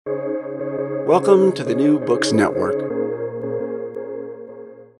Welcome to the New Books Network.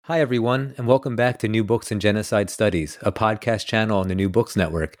 Hi, everyone, and welcome back to New Books in Genocide Studies, a podcast channel on the New Books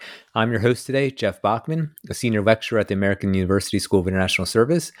Network. I'm your host today, Jeff Bachman, a senior lecturer at the American University School of International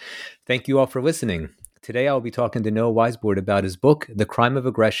Service. Thank you all for listening. Today, I'll be talking to Noah Weisbord about his book, The Crime of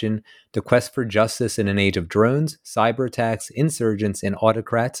Aggression, The Quest for Justice in an Age of Drones, Cyber Attacks, Insurgents, and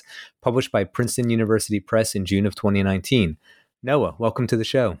Autocrats, published by Princeton University Press in June of 2019. Noah, welcome to the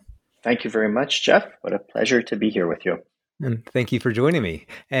show. Thank you very much, Jeff. What a pleasure to be here with you. And thank you for joining me.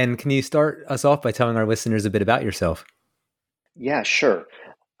 And can you start us off by telling our listeners a bit about yourself? Yeah, sure.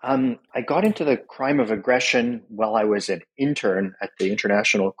 I got into the crime of aggression while I was an intern at the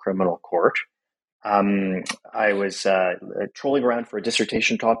International Criminal Court. I was trolling around for a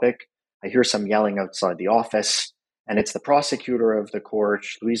dissertation topic. I hear some yelling outside the office, and it's the prosecutor of the court,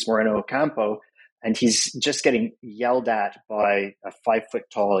 Luis Moreno Ocampo, and he's just getting yelled at by a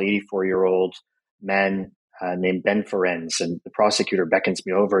 5-foot-tall, 84-year-old man named Ben Ferenz. And the prosecutor beckons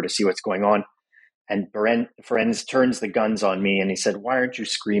me over to see what's going on. And Ferenz turns the guns on me and he said, "Why aren't you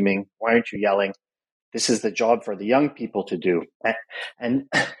screaming? Why aren't you yelling? This is the job for the young people to do." And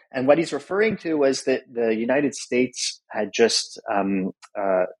what he's referring to was that the United States had just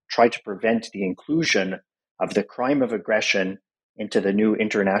tried to prevent the inclusion of the crime of aggression into the new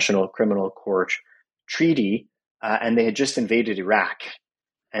International Criminal Court treaty, and they had just invaded Iraq.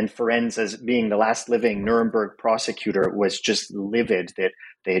 And Ferenz, as being the last living Nuremberg prosecutor, was just livid that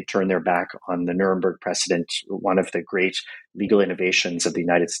they had turned their back on the Nuremberg precedent, one of the great legal innovations of the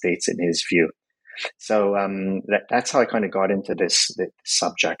United States in his view. So that's how I kind of got into this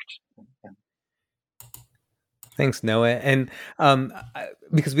subject. Thanks, Noah. And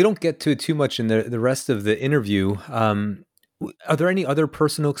because we don't get to it too much in the rest of the interview, are there any other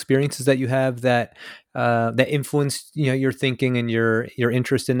personal experiences that you have that influenced your thinking and your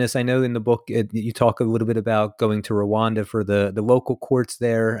interest in this? I know in the book you talk a little bit about going to Rwanda for the local courts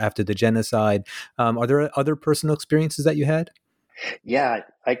there after the genocide. Are there other personal experiences that you had? Yeah,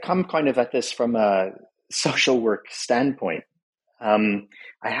 I come kind of at this from a social work standpoint. I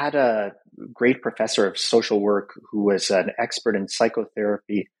had a great professor of social work who was an expert in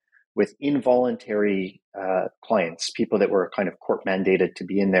psychotherapy with involuntary clients, people that were kind of court mandated to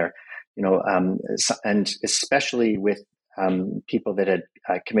be in there, and especially with people that had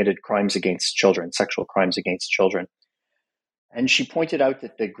committed crimes against children, sexual crimes against children. And she pointed out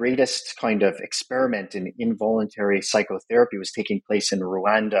that the greatest kind of experiment in involuntary psychotherapy was taking place in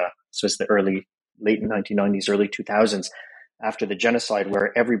Rwanda. This was the late 1990s, early 2000s, after the genocide,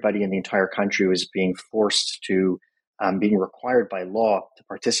 where everybody in the entire country was being forced to, being required by law to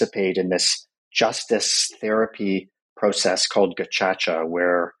participate in this justice therapy process called Gacaca,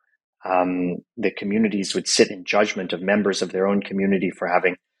 where the communities would sit in judgment of members of their own community for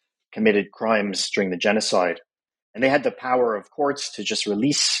having committed crimes during the genocide. And they had the power of courts to just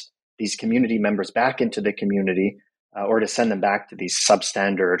release these community members back into the community or to send them back to these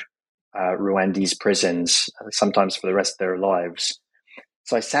substandard Rwandese prisons, sometimes for the rest of their lives.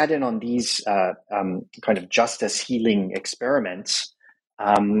 So I sat in on these kind of justice healing experiments,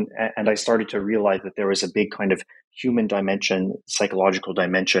 and I started to realize that there was a big kind of human dimension, psychological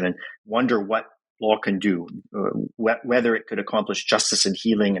dimension, and wonder what law can do, whether it could accomplish justice and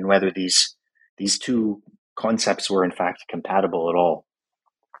healing, and whether these two concepts were in fact compatible at all.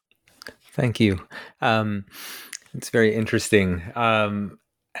 Thank you. It's very interesting.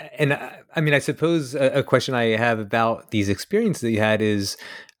 And I mean, I suppose a question I have about these experiences that you had is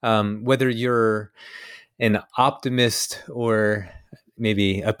whether you're an optimist or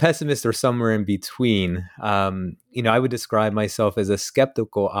maybe a pessimist or somewhere in between. I would describe myself as a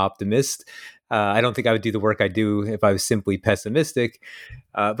skeptical optimist. I don't think I would do the work I do if I was simply pessimistic,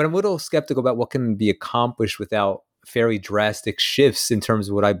 but I'm a little skeptical about what can be accomplished without fairly drastic shifts in terms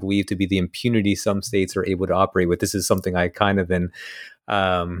of what I believe to be the impunity some states are able to operate with. This is something I kind of been,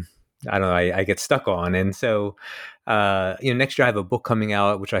 I don't know, I get stuck on. And so, next year I have a book coming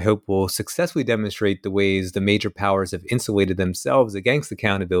out, which I hope will successfully demonstrate the ways the major powers have insulated themselves against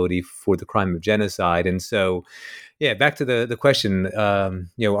accountability for the crime of genocide. And so, yeah, back to the question,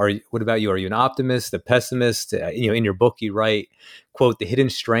 what about you? Are you an optimist, a pessimist? In your book, you write, quote, "The hidden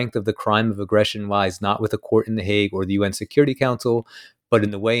strength of the crime of aggression lies not with a court in The Hague or the UN Security Council, but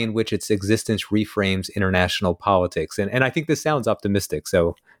in the way in which its existence reframes international politics." And I think this sounds optimistic.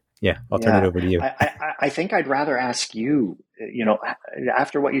 So, yeah, I'll turn it over to you. I think I'd rather ask you,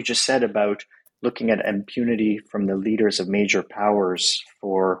 after what you just said about looking at impunity from the leaders of major powers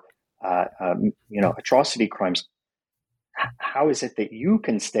for, atrocity crimes, how is it that you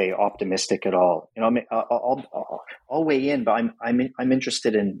can stay optimistic at all? I mean, I'll weigh in, but I'm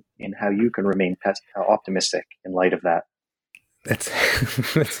interested in how you can remain optimistic in light of that. That's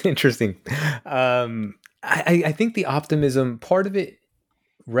that's interesting. I think the optimism part of it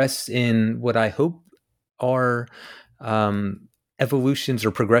rests in what I hope are evolutions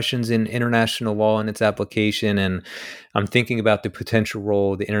or progressions in international law and its application. And I'm thinking about the potential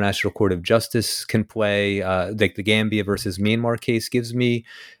role the International Court of Justice can play. Like the Gambia versus Myanmar case gives me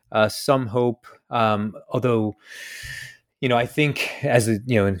some hope. Although, I think as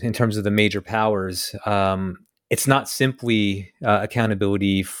in terms of the major powers, it's not simply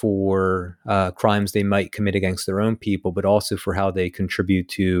accountability for crimes they might commit against their own people, but also for how they contribute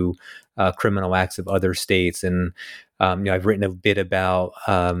to criminal acts of other states. And I've written a bit about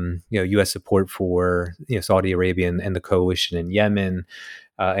U.S. support for Saudi Arabia and the coalition in Yemen,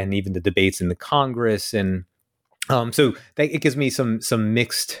 and even the debates in the Congress. And so it gives me some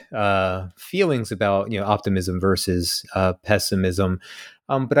mixed feelings about optimism versus pessimism.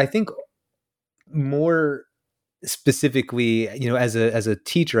 But I think more specifically, as a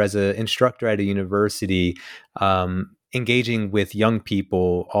teacher, as an instructor at a university, engaging with young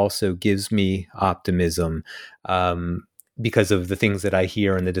people also gives me optimism, because of the things that I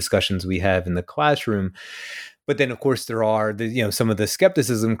hear and the discussions we have in the classroom. But then, of course, there are some of the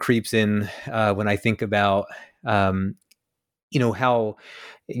skepticism creeps in when I think about how,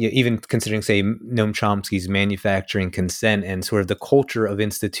 even considering, say, Noam Chomsky's manufacturing consent and sort of the culture of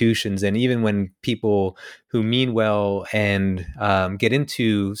institutions, and even when people who mean well and get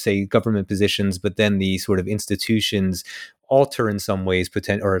into, say, government positions, but then the sort of institutions alter in some ways,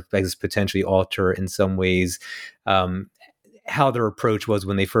 or potentially alter in some ways, how their approach was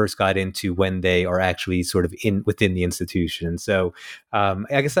when they first got into when they are actually sort of within the institution. So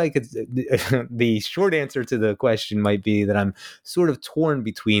I guess the short answer to the question might be that I'm sort of torn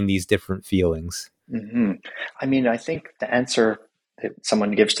between these different feelings. Mm-hmm. I mean, I think the answer that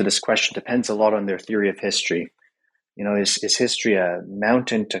someone gives to this question depends a lot on their theory of history. Is history a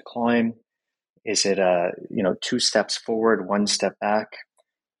mountain to climb? Is it two steps forward, one step back?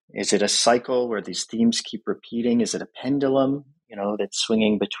 Is it a cycle where these themes keep repeating? Is it a pendulum, that's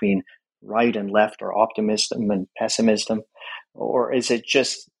swinging between right and left, or optimism and pessimism? Or is it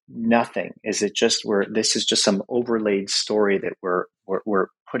just nothing? Is it just where this is just some overlaid story that we're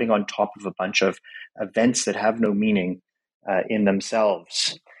putting on top of a bunch of events that have no meaning in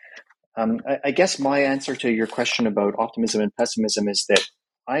themselves? I guess my answer to your question about optimism and pessimism is that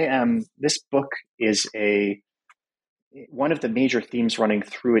this book is one of the major themes running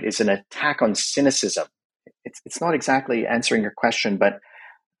through it is an attack on cynicism. It's not exactly answering your question, but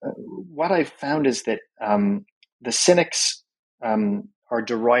what I've found is that the cynics are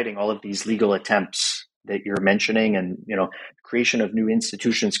deriding all of these legal attempts that you're mentioning, and creation of new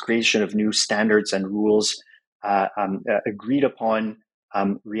institutions, creation of new standards and rules, agreed upon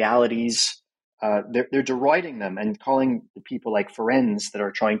realities. They're deriding them and calling the people like Ferencz that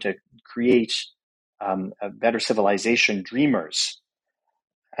are trying to create a better civilization dreamers.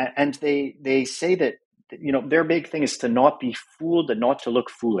 And they say that their big thing is to not be fooled and not to look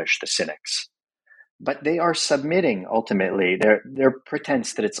foolish, the cynics. But they are submitting, ultimately, their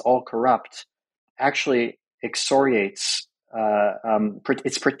pretense that it's all corrupt actually excoriates,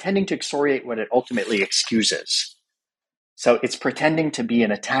 it's pretending to excoriate what it ultimately excuses. So it's pretending to be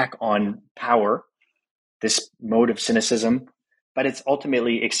an attack on power, this mode of cynicism, but it's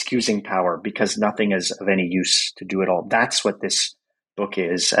ultimately excusing power because nothing is of any use to do it all. That's what this book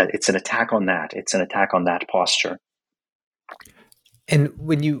is. It's an attack on that. It's an attack on that posture. And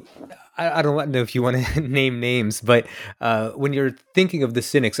when I don't know if you want to name names, but when you're thinking of the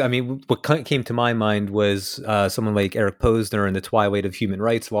cynics, I mean, what came to my mind was someone like Eric Posner and the Twilight of Human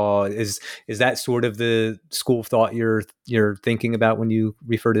Rights Law. Is that sort of the school of thought you're thinking about when you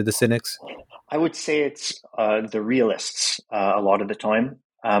refer to the cynics? I would say it's the realists a lot of the time.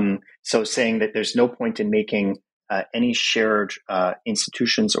 So saying that there's no point in making any shared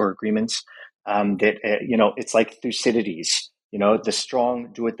institutions or agreements, that it's like Thucydides. The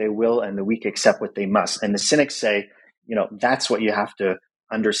strong do what they will and the weak accept what they must. And the cynics say, that's what you have to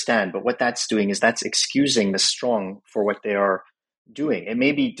understand. But what that's doing is that's excusing the strong for what they are doing. It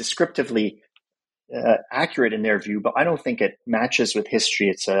may be descriptively accurate in their view, but I don't think it matches with history.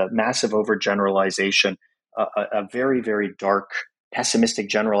 It's a massive overgeneralization, a very, very dark, pessimistic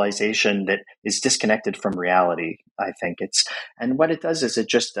generalization that is disconnected from reality. I think and what it does is it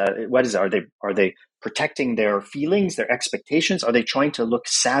just what is it? Are they protecting their feelings, their expectations? Are they trying to look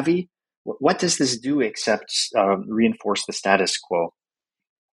savvy? What does this do except reinforce the status quo?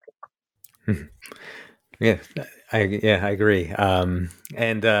 Yeah, I agree.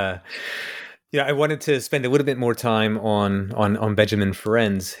 And I wanted to spend a little bit more time on Benjamin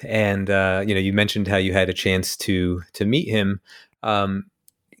Ferencz, and you mentioned how you had a chance to meet him. Um,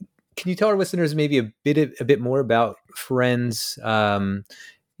 can you tell our listeners maybe a bit more about Ferencz?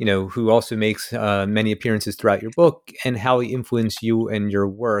 Who also makes many appearances throughout your book, and how he influenced you and your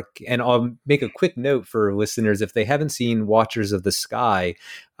work. And I'll make a quick note for listeners, if they haven't seen Watchers of the Sky,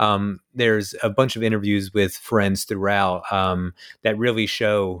 there's a bunch of interviews with Ferencz throughout that really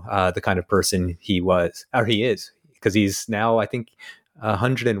show the kind of person he was, or he is, because he's now, I think,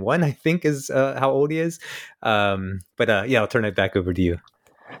 101, I think, is how old he is. I'll turn it back over to you.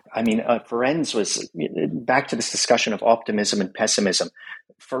 I mean, Ferencz was, back to this discussion of optimism and pessimism.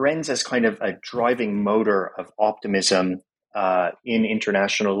 Ferencz is kind of a driving motor of optimism in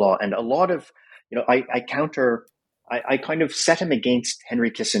international law. And a lot of, I kind of set him against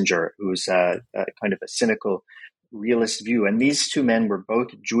Henry Kissinger, who's kind of a cynical realist view. And these two men were both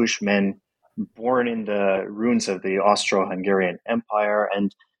Jewish men born in the ruins of the Austro-Hungarian Empire,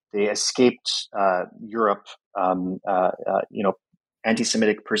 and they escaped Europe,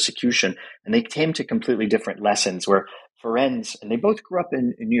 anti-Semitic persecution, and they came to completely different lessons. Where Ferencz, and they both grew up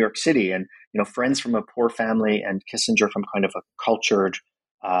in New York City, and Ferencz from a poor family, and Kissinger from kind of a cultured,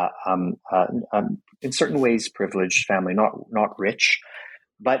 in certain ways privileged family, not rich.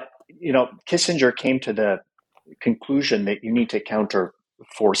 But Kissinger came to the conclusion that you need to counter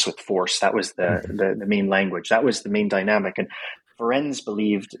force with force. That was the main language. That was the main dynamic. And Ferencz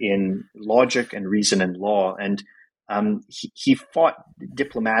believed in logic and reason and law, and he fought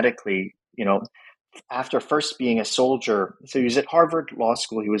diplomatically, after first being a soldier. So he was at Harvard Law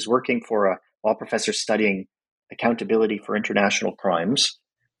School. He was working for a law professor studying accountability for international crimes.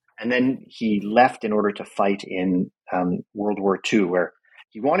 And then he left in order to fight in World War II, where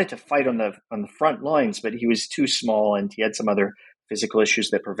he wanted to fight on the front lines, but he was too small and he had some other physical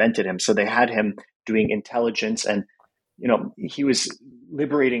issues that prevented him. So they had him doing intelligence, and he was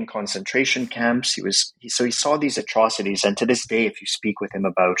liberating concentration camps. He saw these atrocities, and to this day, if you speak with him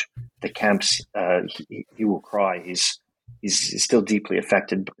about the camps, he will cry. He's still deeply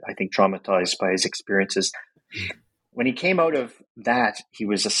affected, I think, traumatized by his experiences. When he came out of that, he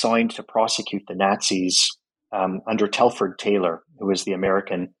was assigned to prosecute the Nazis under Telford Taylor, who was the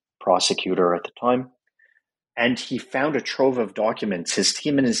American prosecutor at the time. And he found a trove of documents. His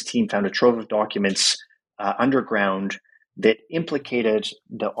team found a trove of documents underground that implicated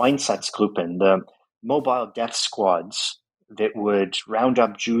the Einsatzgruppen, the mobile death squads that would round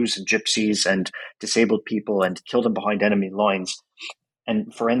up Jews and gypsies and disabled people and kill them behind enemy lines.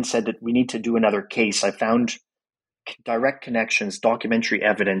 And Ferencz said that we need to do another case. I found direct connections, documentary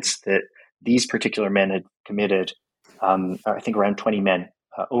evidence that these particular men had committed, I think around 20 men,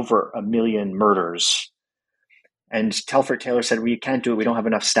 over 1 million murders. And Telford Taylor said, we can't do it. We don't have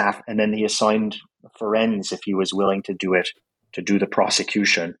enough staff. And then he assigned Ferencz, if he was willing to do it, to do the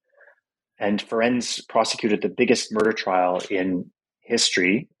prosecution. And Ferencz prosecuted the biggest murder trial in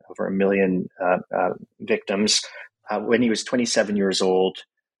history, over 1 million victims, when he was 27 years old,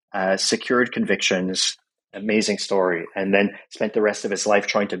 secured convictions. Amazing story. And then spent the rest of his life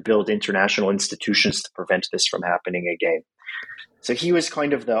trying to build international institutions to prevent this from happening again. So he was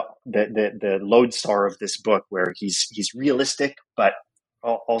kind of the lodestar of this book, where he's realistic, but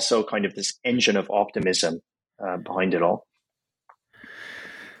also kind of this engine of optimism behind it all.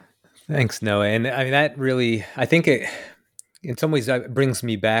 Thanks, Noah. And I mean, that really, I think it, in some ways, that brings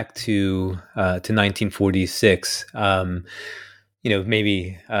me back to 1946.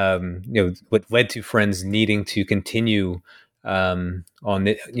 Maybe what led to Ferencz needing to continue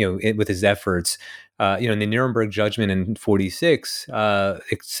with his efforts. In the Nuremberg judgment in 46,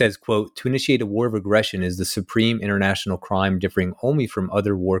 it says, quote, "To initiate a war of aggression is the supreme international crime, differing only from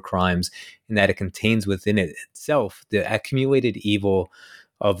other war crimes in that it contains within it itself the accumulated evil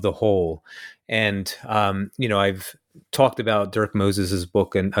of the whole." And, I've talked about Dirk Moses's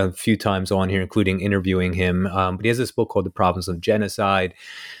book a few times on here, including interviewing him. But he has this book called The Problems of Genocide.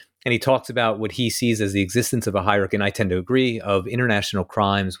 And he talks about what he sees as the existence of a hierarchy, and I tend to agree, of international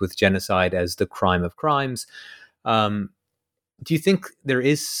crimes, with genocide as the crime of crimes. Do you think there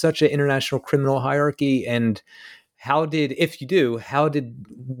is such an international criminal hierarchy? And if you do, how did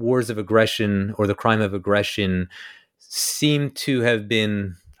wars of aggression or the crime of aggression seem to have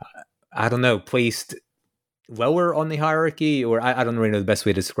been, I don't know, placed lower on the hierarchy? Or I don't really know the best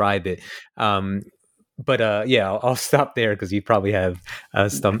way to describe it. I'll stop there because you probably have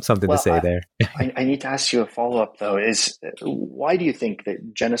something to say there. I need to ask you a follow-up, though. Why do you think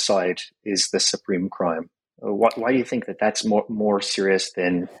that genocide is the supreme crime? Why do you think that that's more serious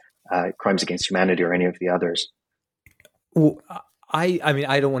than crimes against humanity or any of the others. Well, I mean,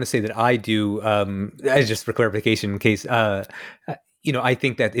 I don't want to say that I do. Just for clarification, in case, I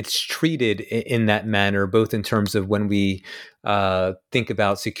think that it's treated in that manner, both in terms of when we think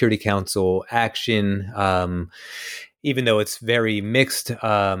about Security Council action, even though it's very mixed,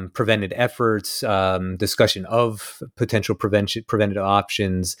 prevented efforts, discussion of potential preventive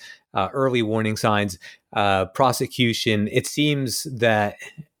options, early warning signs, prosecution. It seems that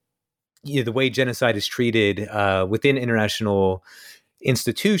the way genocide is treated within international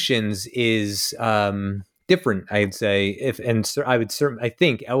institutions is different. I'd say, I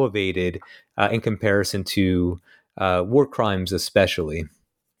think elevated in comparison to war crimes, especially.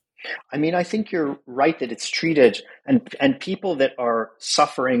 I mean, I think you're right that it's treated, and people that are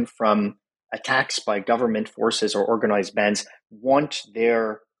suffering from attacks by government forces or organized bands want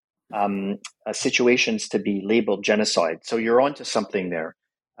their situations to be labeled genocide. So you're onto something there.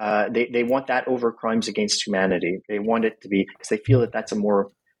 They want that over crimes against humanity. They want it to be, because they feel that that's a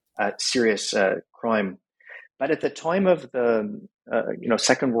more serious crime. But at the time of the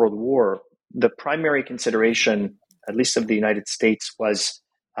Second World War, the primary consideration, at least of the United States, was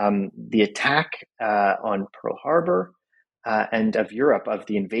the attack on Pearl Harbor and of Europe, of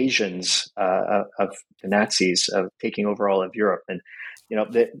the invasions of the Nazis, of taking over all of Europe. And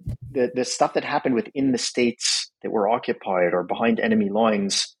the stuff that happened within the states that were occupied or behind enemy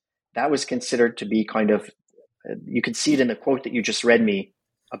lines, that was considered to be kind of, you can see it in the quote that you just read me,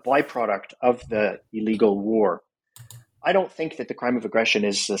 a byproduct of the illegal war. I don't think that the crime of aggression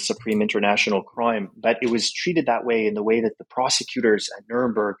is a supreme international crime, but it was treated that way in the way that the prosecutors at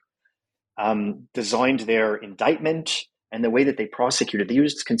Nuremberg designed their indictment and the way that they prosecuted. They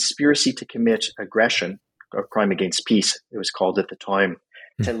used conspiracy to commit aggression, or crime against peace, it was called at the time,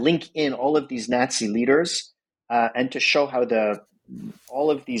 to link in all of these Nazi leaders and to show how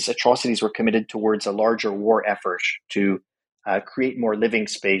all of these atrocities were committed towards a larger war effort to create more living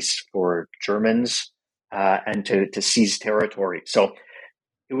space for Germans and to seize territory. So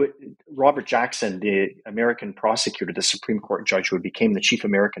Robert Jackson, the American prosecutor, the Supreme Court judge who became the chief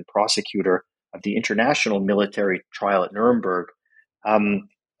American prosecutor of the international military trial at Nuremberg,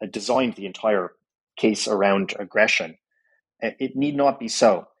 designed the entire case around aggression. It need not be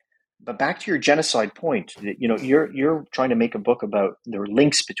so. But back to your genocide point, you're trying to make a book about the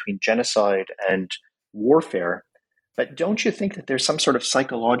links between genocide and warfare. But don't you think that there's some sort of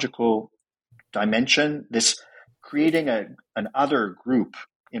psychological dimension, this creating an other group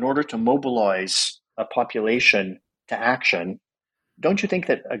in order to mobilize a population to action? Don't you think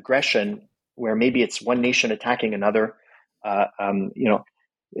that aggression, where maybe it's one nation attacking another, or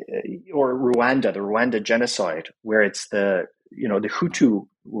Rwanda, the Rwanda genocide, where it's the Hutu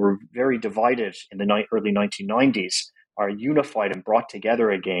were very divided in the early 1990s, are unified and brought together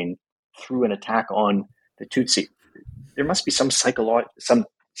again through an attack on the Tutsi. There must be some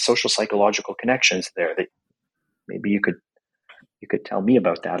social psychological connections there that maybe you could tell me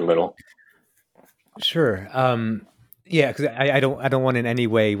about that a little. Sure. Yeah, because I don't want in any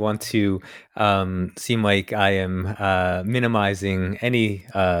way want to seem like I am minimizing any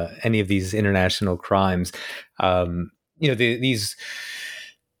of these international crimes. These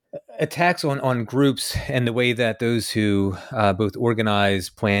attacks on groups and the way that those who both organize,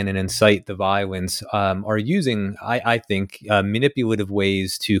 plan, and incite the violence are using, I think, manipulative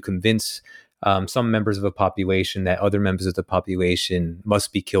ways to convince some members of a population that other members of the population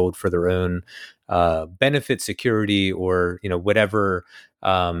must be killed for their own benefit, security, or whatever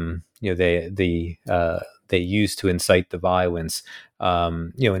they use to incite the violence.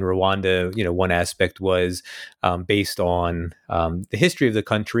 In Rwanda, one aspect was based on the history of the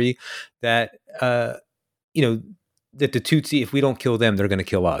country that that the Tutsi, if we don't kill them, they're going to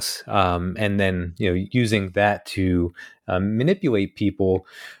kill us, and then using that to manipulate people.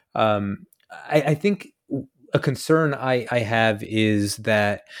 I think a concern I have is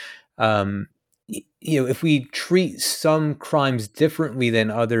that if we treat some crimes differently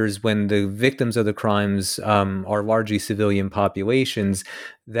than others when the victims of the crimes are largely civilian populations,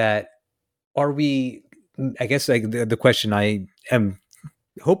 that are we? I guess like the question I am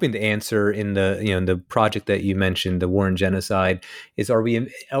hoping to answer in the project that you mentioned, the War and Genocide, is: are we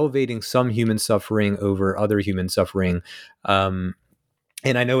elevating some human suffering over other human suffering?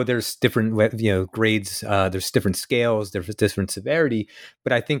 And I know there's different grades, there's different scales, there's different severity,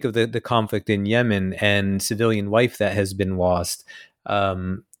 but I think of the conflict in Yemen and civilian life that has been lost.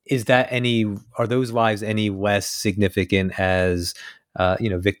 Are those lives any less significant as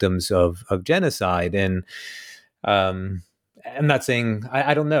victims of genocide? And I'm not saying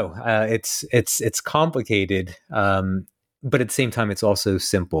I don't know. It's complicated. but at the same time, it's also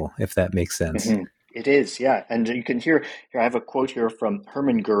simple, if that makes sense. Mm-hmm. It is, yeah. And you can hear here, I have a quote here from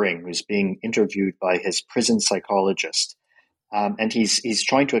Hermann Goering, who's being interviewed by his prison psychologist. And he's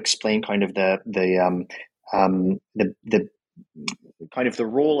trying to explain kind of the kind of the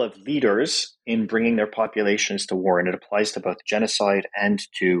role of leaders in bringing their populations to war, and it applies to both genocide and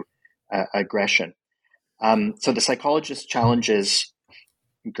to aggression. So the psychologist challenges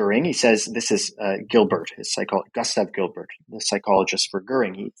Goering. He says, this is Gilbert, Gustav Gilbert, the psychologist for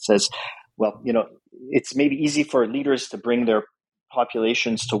Goering. He says, well, it's maybe easy for leaders to bring their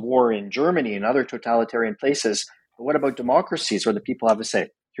populations to war in Germany and other totalitarian places, but what about democracies where the people have a say?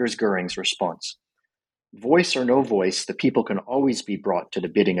 Here's Goering's response. Voice or no voice, the people can always be brought to the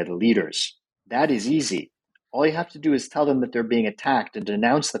bidding of the leaders. That is easy. All you have to do is tell them that they're being attacked and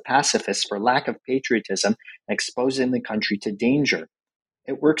denounce the pacifists for lack of patriotism and exposing the country to danger.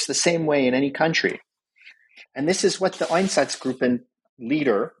 It works the same way in any country. And this is what the Einsatzgruppen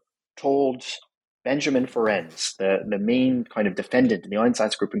leader told Benjamin Ferencz, the main kind of defendant in the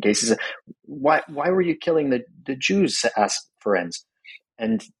Einsatzgruppen case. He said, why were you killing the Jews, asked Ferencz.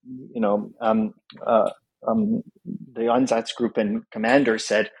 And, the Einsatzgruppen commander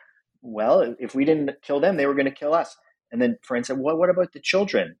said, well, if we didn't kill them, they were going to kill us. And then Ferencz said, well, what about the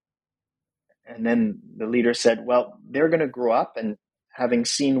children? And then the leader said, well, they're going to grow up, and having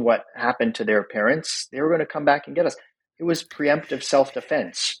seen what happened to their parents, they were going to come back and get us. It was preemptive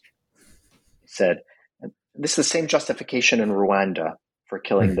self-defense, he said. This is the same justification in Rwanda for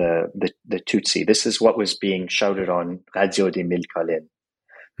killing the Tutsi. This is what was being shouted on Radio de Milkalin.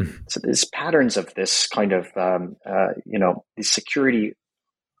 So there's patterns of this kind of, the security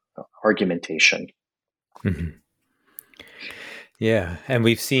argumentation. Mm-hmm. Yeah, and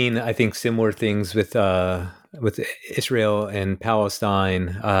we've seen, I think, similar things with Israel and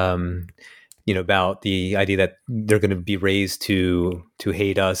Palestine. About the idea that they're going to be raised to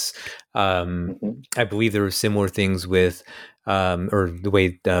hate us. I believe there were similar things with, or the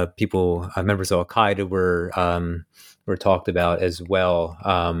way people, members of Al Qaeda were talked about as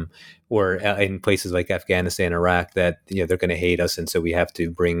well, or in places like Afghanistan, Iraq, that they're going to hate us, and so we have to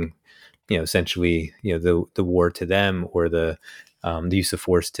bring, essentially, the war to them, or the use of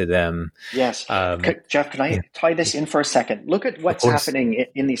force to them. Yes. Jeff, can I tie this in for a second? Look at what's happening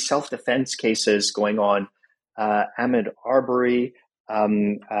in these self-defense cases going on. Ahmed Arbery,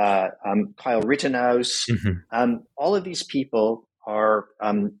 Kyle Rittenhouse, all of these people are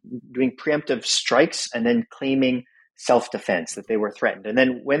doing preemptive strikes and then claiming self-defense, that they were threatened. And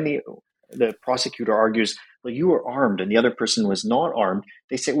then when the prosecutor argues, well, you were armed and the other person was not armed,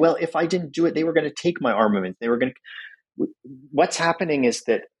 they say, well, if I didn't do it, they were going to take my armament. They were going to... What's happening is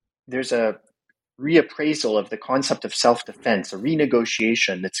that there's a reappraisal of the concept of self-defense, a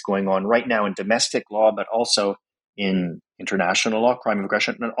renegotiation that's going on right now in domestic law, but also in international law, crime of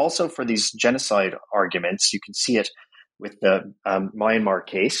aggression, and also for these genocide arguments. You can see it with the Myanmar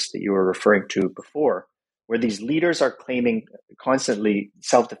case that you were referring to before, where these leaders are claiming constantly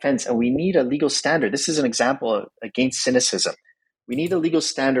self-defense, and we need a legal standard. This is an example against cynicism. We need a legal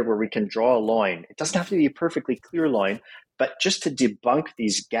standard where we can draw a line. It doesn't have to be a perfectly clear line, but just to debunk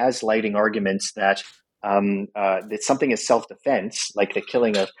these gaslighting arguments that that something is self-defense, like the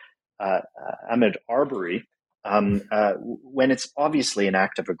killing of Ahmed Arbery, when it's obviously an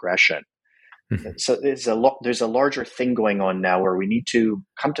act of aggression. So there's a larger thing going on now where we need to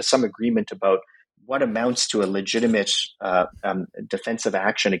come to some agreement about what amounts to a legitimate defensive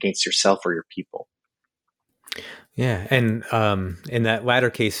action against yourself or your people. Yeah, and in that latter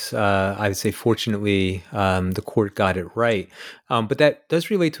case, I would say, fortunately, the court got it right. But that does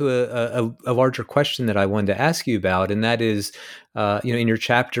relate to a larger question that I wanted to ask you about, and that is, in your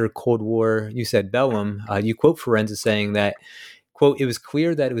chapter, Cold War, you said Bellum, you quote Ferencz as saying that, quote, it was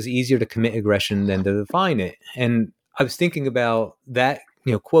clear that it was easier to commit aggression than to define it. And I was thinking about that,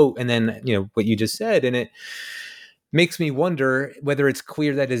 quote, and then, what you just said, and it makes me wonder whether it's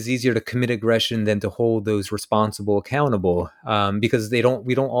clear that it's easier to commit aggression than to hold those responsible accountable, because we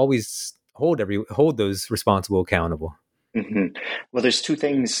don't always hold those responsible accountable. Mm-hmm. Well, there's two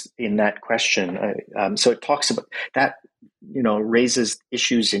things in that question. So it talks about that, raises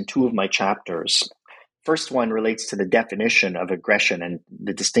issues in two of my chapters. First one relates to the definition of aggression and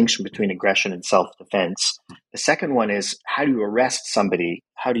the distinction between aggression and self-defense. The second one is, how do you arrest somebody?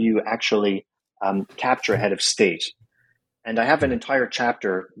 How do you actually capture a head of state? And I have an entire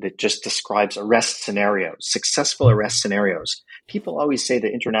chapter that just describes arrest scenarios, successful arrest scenarios. People always say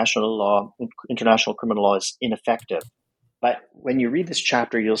that international criminal law is ineffective. But when you read this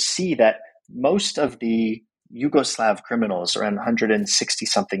chapter, you'll see that most of the Yugoslav criminals, around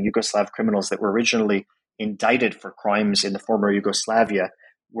 160-something Yugoslav criminals that were originally indicted for crimes in the former Yugoslavia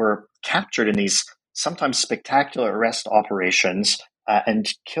were captured in these sometimes spectacular arrest operations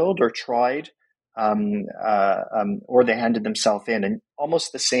and killed or tried, or they handed themselves in. And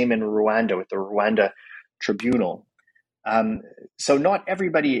almost the same in Rwanda with the Rwanda Tribunal. So not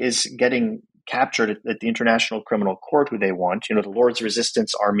everybody is getting captured at the International Criminal Court who they want. The Lord's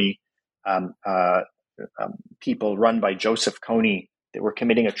Resistance Army people run by Joseph Kony that were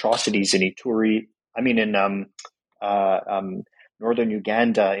committing atrocities in Ituri, in northern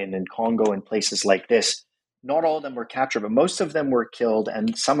Uganda and in Congo and places like this. Not all of them were captured, but most of them were killed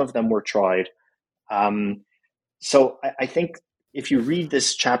and some of them were tried. So I think if you read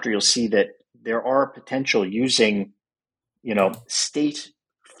this chapter, you'll see that there are potential using, state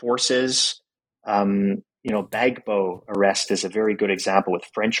forces. Gbagbo arrest is a very good example with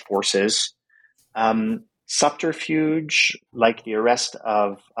French forces. Subterfuge, like the arrest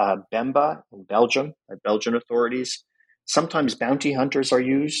of Bemba in Belgium by Belgian authorities. Sometimes bounty hunters are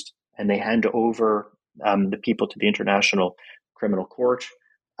used, and they hand over the people to the International Criminal Court.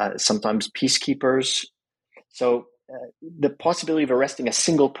 Sometimes peacekeepers. So the possibility of arresting a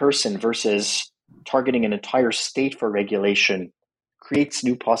single person versus targeting an entire state for regulation creates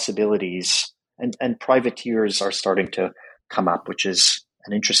new possibilities, and privateers are starting to come up, which is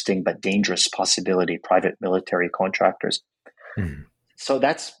an interesting but dangerous possibility, private military contractors. Mm-hmm. So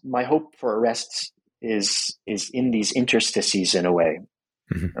that's my hope for arrests is in these interstices in a way.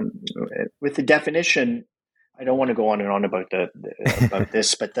 Mm-hmm. With the definition, I don't want to go on and on about about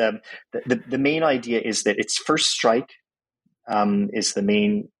this, but the main idea is that it's first strike is the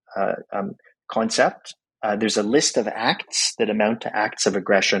main concept. There's a list of acts that amount to acts of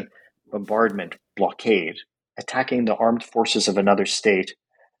aggression: bombardment, blockade, attacking the armed forces of another state.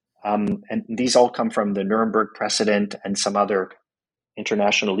 And these all come from the Nuremberg precedent and some other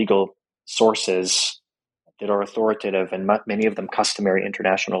international legal sources that are authoritative, and many of them customary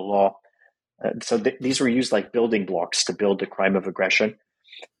international law. So these were used like building blocks to build the crime of aggression.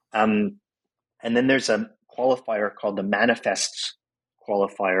 And then there's a qualifier called the manifest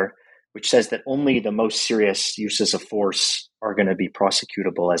qualifier, which says that only the most serious uses of force are going to be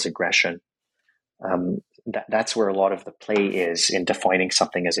prosecutable as aggression. That's where a lot of the play is in defining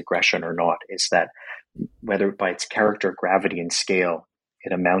something as aggression or not, is that whether by its character, gravity, and scale,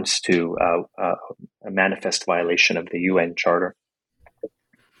 it amounts to a manifest violation of the UN Charter.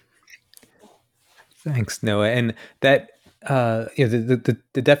 Thanks, Noah. And that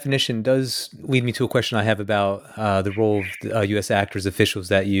the definition does lead me to a question I have about the role of U.S. actors, officials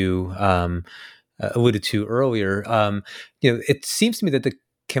that you alluded to earlier. It seems to me that the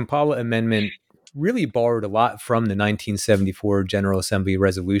Kampala Amendment really borrowed a lot from the 1974 General Assembly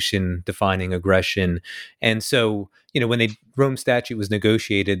resolution defining aggression. And so, when the Rome Statute was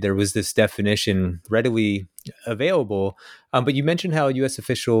negotiated, there was this definition readily available. But you mentioned how U.S.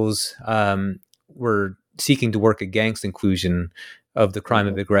 officials were seeking to work against inclusion of the crime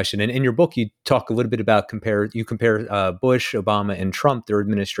of aggression. And in your book, you talk a little bit about compare Bush, Obama, and Trump, their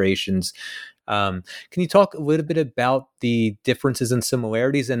administrations. Can you talk a little bit about the differences and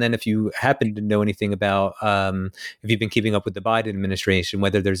similarities? And then if you happen to know anything about, if you've been keeping up with the Biden administration,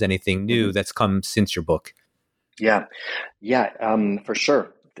 whether there's anything new that's come since your book. Yeah, for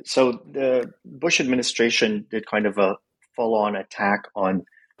sure. So the Bush administration did kind of a full-on attack on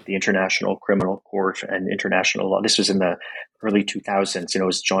the International Criminal Court and international law. This was in the early 2000s. It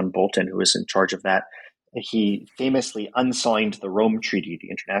was John Bolton who was in charge of that. He famously unsigned the Rome Treaty, the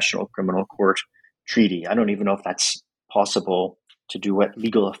International Criminal Court Treaty. I don't even know if that's possible to do, what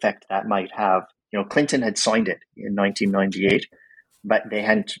legal effect that might have. Clinton had signed it in 1998, but they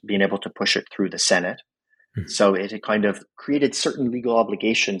hadn't been able to push it through the Senate. Mm-hmm. So it had kind of created certain legal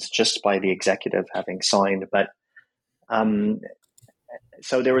obligations just by the executive having signed. But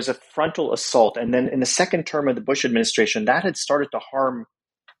so there was a frontal assault. And then in the second term of the Bush administration, that had started to harm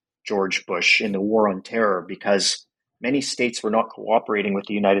George Bush in the war on terror, because many states were not cooperating with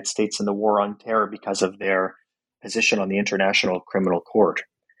the United States in the war on terror because of their position on the International Criminal Court.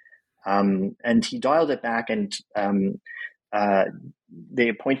 And he dialed it back, and they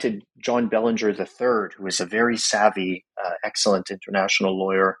appointed John Bellinger III, who was a very savvy, excellent international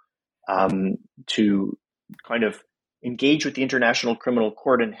lawyer, to kind of engage with the International Criminal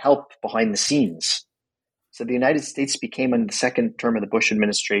Court and help behind the scenes. So the United States became, in the second term of the Bush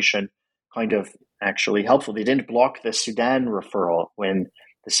administration, kind of actually helpful. They didn't block the Sudan referral when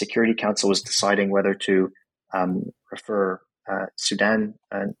the Security Council was deciding whether to refer Sudan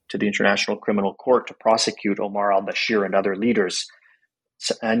to the International Criminal Court to prosecute Omar al-Bashir and other leaders.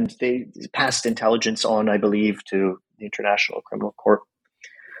 So, and they passed intelligence on, I believe, to the International Criminal Court.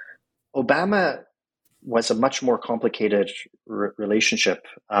 Obama was a much more complicated relationship.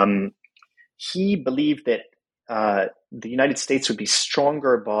 He believed that the United States would be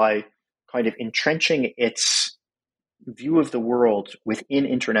stronger by kind of entrenching its view of the world within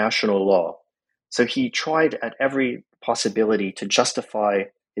international law. So he tried at every possibility to justify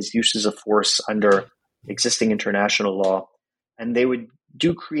his uses of force under existing international law. And they would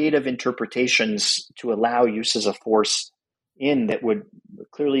do creative interpretations to allow uses of force in that would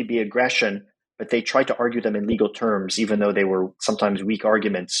clearly be aggression, but they tried to argue them in legal terms, even though they were sometimes weak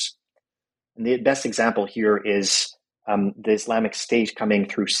arguments. And the best example here is the Islamic State coming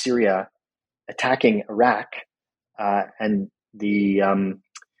through Syria, attacking Iraq, and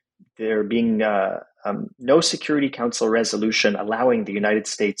there being no Security Council resolution allowing the United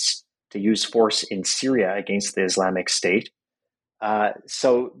States to use force in Syria against the Islamic State.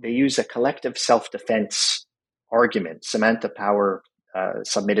 So they use a collective self-defense argument. Samantha Power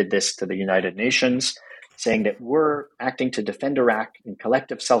submitted this to the United Nations, saying that we're acting to defend Iraq in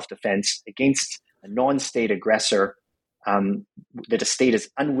collective self-defense against a non-state aggressor that a state is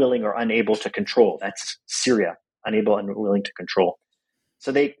unwilling or unable to control. That's Syria, unable and unwilling to control.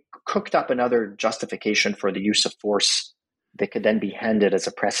 So they cooked up another justification for the use of force that could then be handed as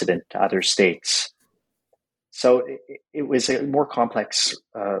a precedent to other states. So it was a more complex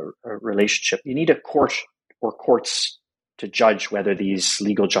relationship. You need a court or courts to judge whether these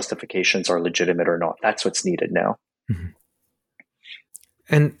legal justifications are legitimate or not. That's what's needed now. Mm-hmm.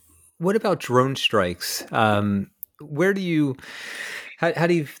 And what about drone strikes? Where do you, how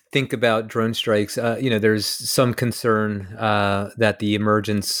do you think about drone strikes? There's some concern that the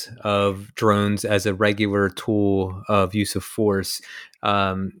emergence of drones as a regular tool of use of force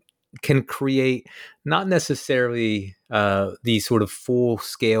can create not necessarily these sort of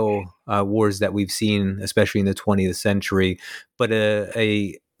full-scale wars that we've seen, especially in the 20th century, but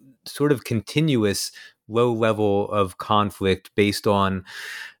a sort of continuous low level of conflict based on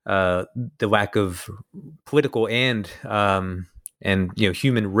the lack of political and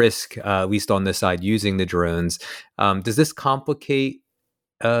human risk, at least on this side, using the drones. Does this complicate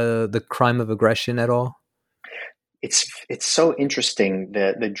the crime of aggression at all? It's so interesting.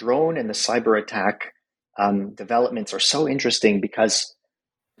 The drone and the cyber attack developments are so interesting because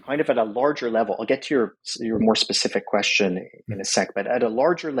kind of at a larger level, I'll get to your more specific question in a sec, but at a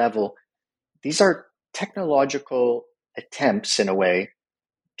larger level, these are technological attempts in a way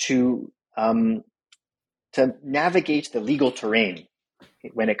to navigate the legal terrain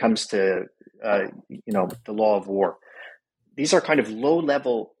when it comes to the law of war. These are kind of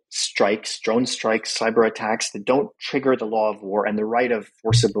low-level strikes, drone strikes, cyber attacks that don't trigger the law of war and the right of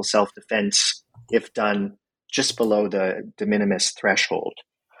forcible self-defense if done just below the de minimis threshold.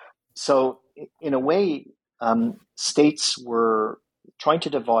 So in a way, states were trying to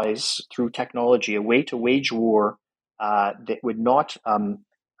devise through technology a way to wage war that would not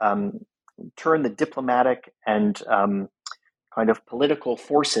turn the diplomatic and kind of political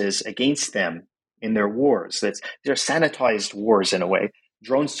forces against them in their wars. They're sanitized wars in a way.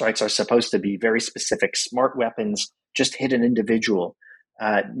 Drone strikes are supposed to be very specific, smart weapons, just hit an individual,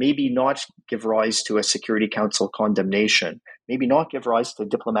 maybe not give rise to a Security Council condemnation, maybe not give rise to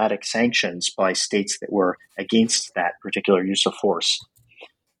diplomatic sanctions by states that were against that particular use of force.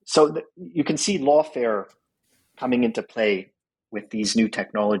 So you can see lawfare coming into play with these new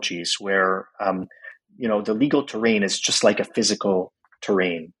technologies where, the legal terrain is just like a physical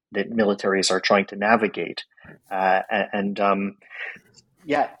terrain that militaries are trying to navigate.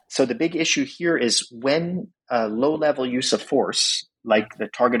 So the big issue here is when low-level use of force, like the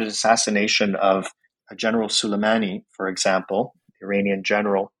targeted assassination of General Soleimani, for example, the Iranian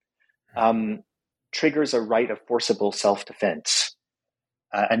general, triggers a right of forcible self-defense,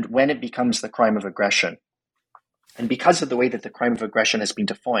 and when it becomes the crime of aggression. And because of the way that the crime of aggression has been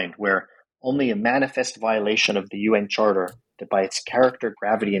defined, where only a manifest violation of the UN Charter that by its character,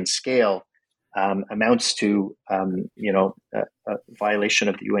 gravity, and scale amounts to a violation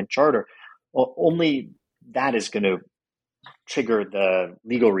of the UN Charter, only that is going to trigger the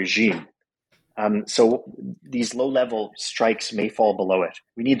legal regime. So these low-level strikes may fall below it.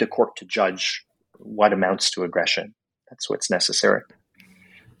 We need the court to judge what amounts to aggression. That's what's necessary.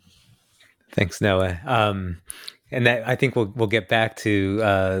 Thanks, Noah. And that, I think we'll get back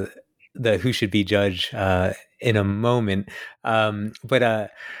to the who should be judge in a moment. But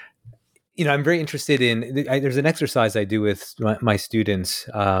I'm very interested in. There's an exercise I do with my students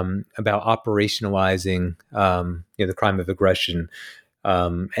about operationalizing the crime of aggression.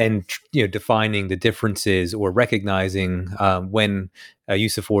 and defining the differences or recognizing when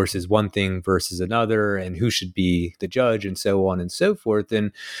use of force is one thing versus another, and who should be the judge, and so on and so forth.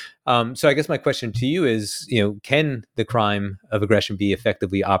 And so I guess my question to you is, can the crime of aggression be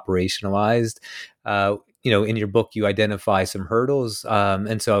effectively operationalized? In your book, you identify some hurdles.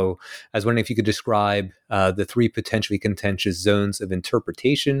 And so I was wondering if you could describe the three potentially contentious zones of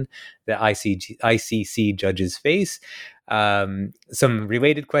interpretation that ICC judges face. Some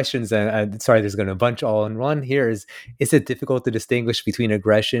related questions. Sorry, there's going to bunch all in one here. Is it difficult to distinguish between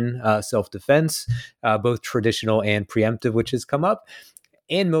aggression, self-defense, both traditional and preemptive, which has come up,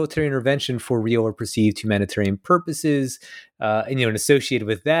 and military intervention for real or perceived humanitarian purposes? And associated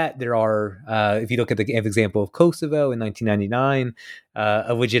with that, there are, if you look at the example of Kosovo in 1999,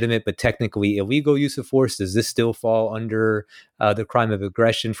 a legitimate but technically illegal use of force. Does this still fall under the crime of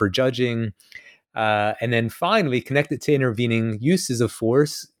aggression for judging? And then finally, connected to intervening uses of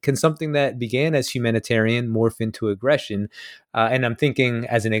force, can something that began as humanitarian morph into aggression? And I'm thinking,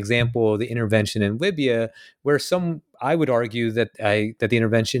 as an example, the intervention in Libya, where I would argue that the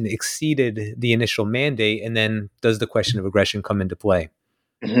intervention exceeded the initial mandate, and then does the question of aggression come into play?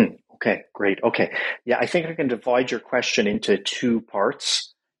 Mm-hmm. Okay, great. Okay. Yeah, I think I can divide your question into two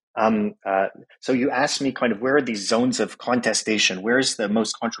parts. So you asked me kind of where are these zones of contestation? Where's the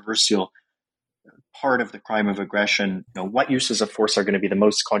most controversial part of the crime of aggression? What uses of force are going to be the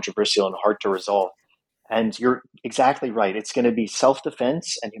most controversial and hard to resolve? And you're exactly right. It's going to be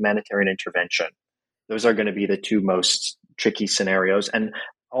self-defense and humanitarian intervention. Those are going to be the two most tricky scenarios. And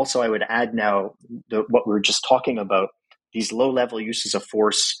also I would add now what we were just talking about, these low-level uses of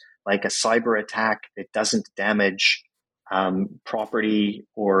force, like a cyber attack that doesn't damage property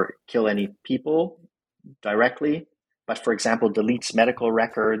or kill any people directly, but for example, deletes medical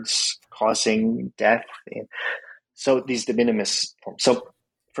records, causing death. So these de minimis forms. So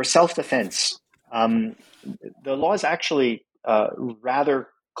for self-defense, the law is actually rather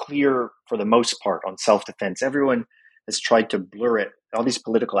clear for the most part on self-defense. Everyone has tried to blur it. All these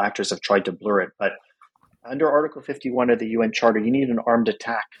political actors have tried to blur it. But under Article 51 of the UN Charter, you need an armed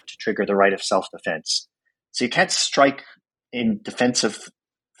attack to trigger the right of self-defense. So you can't strike in defensive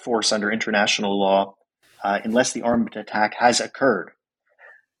force under international law unless the armed attack has occurred.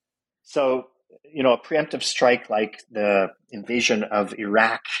 So, a preemptive strike like the invasion of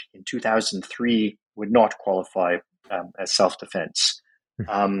Iraq in 2003 would not qualify as self-defense.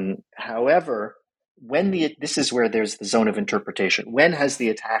 However, this is where there's the zone of interpretation. When has the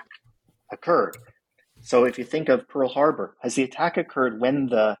attack occurred? So if you think of Pearl Harbor, has the attack occurred when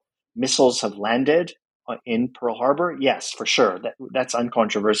the missiles have landed in Pearl Harbor? Yes, for sure. That's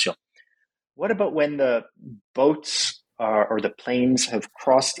uncontroversial. What about when the boats or the planes have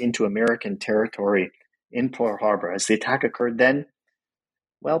crossed into American territory in Pearl Harbor? Has the attack occurred then?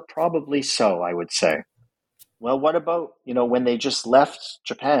 Well, probably so, I would say. Well, what about, when they just left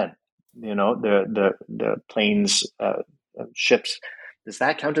Japan, the planes, ships, does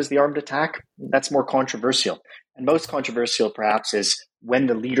that count as the armed attack? That's more controversial. And most controversial, perhaps, is when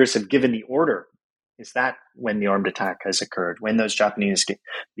the leaders have given the order. Is that when the armed attack has occurred? When those Japanese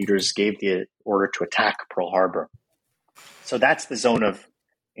leaders gave the order to attack Pearl Harbor? So that's the zone of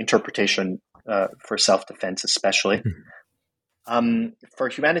interpretation for self-defense, especially. For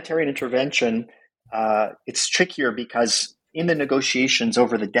humanitarian intervention, it's trickier because in the negotiations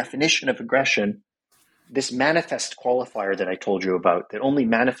over the definition of aggression, this manifest qualifier that I told you about, that only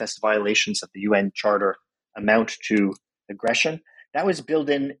manifest violations of the UN Charter amount to aggression, that was built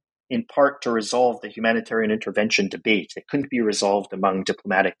in part to resolve the humanitarian intervention debate. It couldn't be resolved among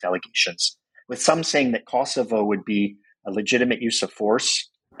diplomatic delegations, with some saying that Kosovo would be a legitimate use of force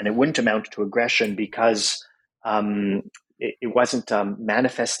and it wouldn't amount to aggression because it wasn't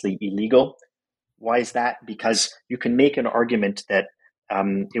manifestly illegal. Why is that? Because you can make an argument that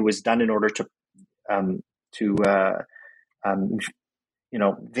it was done in order to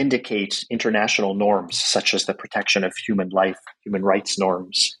vindicate international norms such as the protection of human life, human rights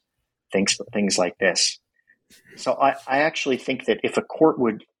norms, things like this. So I actually think that if a court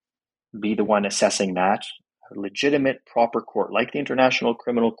would be the one assessing that, a legitimate, proper court like the International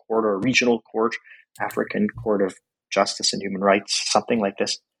Criminal Court or a regional court, African Court of Justice and Human Rights, something like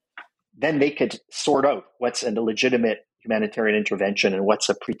this, then they could sort out what's a legitimate humanitarian intervention and what's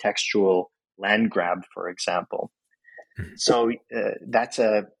a pretextual land grab, for example. So that's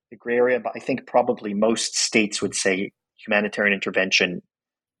a gray area, but I think probably most states would say humanitarian intervention,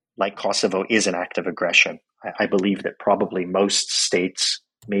 like Kosovo, is an act of aggression. I believe that probably most states,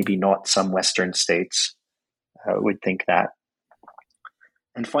 maybe not some Western states, would think that.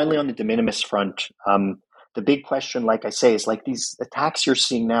 And finally, on the de minimis front, the big question, like I say, is like these attacks you're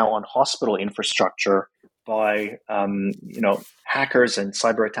seeing now on hospital infrastructure by hackers and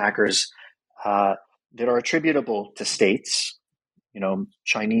cyber attackers that are attributable to states,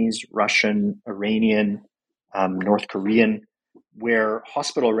 Chinese, Russian, Iranian, North Korean, where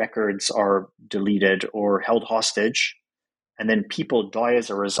hospital records are deleted or held hostage, and then people die as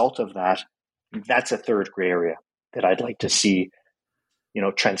a result of that. That's a third gray area that I'd like to see,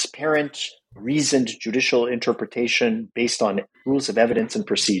 transparent, reasoned judicial interpretation based on rules of evidence and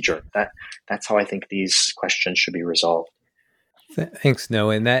procedure. That's how I think these questions should be resolved. Thanks,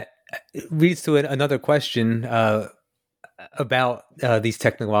 Noah. And that leads to another question about these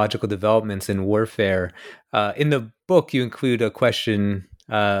technological developments in warfare. In the book, you include a question,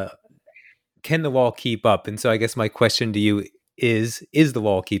 can the wall keep up? And so I guess my question to you is the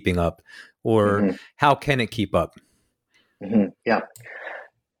wall keeping up? Or how can it keep up? Yeah.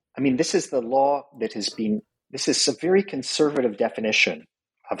 I mean, this is the law that this is a very conservative definition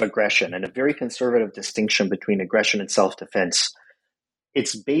of aggression and a very conservative distinction between aggression and self-defense.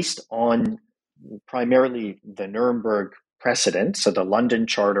 It's based on primarily the Nuremberg precedent, so the London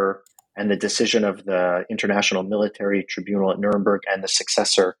Charter and the decision of the International Military Tribunal at Nuremberg and the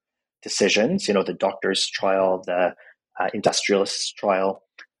successor decisions, the doctors' trial, the industrialists' trial,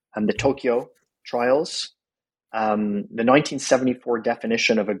 and the Tokyo trials. The 1974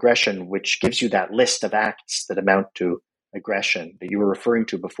 definition of aggression, which gives you that list of acts that amount to aggression that you were referring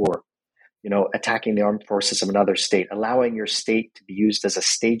to before, attacking the armed forces of another state, allowing your state to be used as a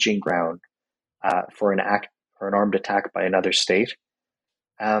staging ground for an armed attack by another state.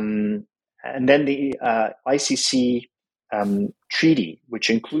 And then the ICC treaty, which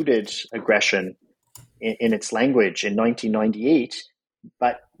included aggression in its language in 1998,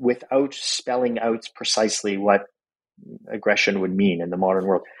 but without spelling out precisely what aggression would mean in the modern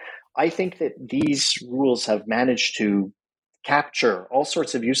world. I think that these rules have managed to capture all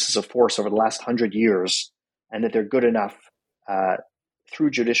sorts of uses of force over the last 100 years, and that they're good enough through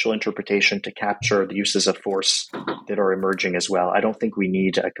judicial interpretation to capture the uses of force that are emerging as well. I don't think we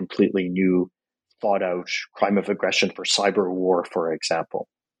need a completely new, thought-out crime of aggression for cyber war, for example.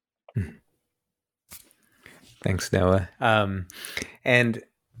 Thanks, Noah. And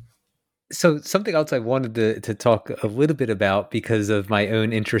so something else I wanted to talk a little bit about, because of my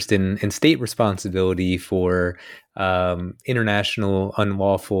own interest in state responsibility for international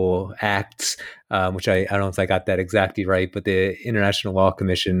unlawful acts, which I don't know if I got that exactly right, but the International Law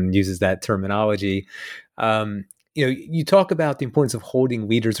Commission uses that terminology. You talk about the importance of holding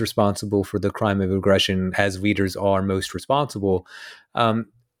leaders responsible for the crime of aggression as leaders are most responsible.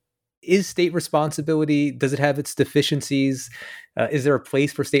 Is state responsibility, does it have its deficiencies? Is there a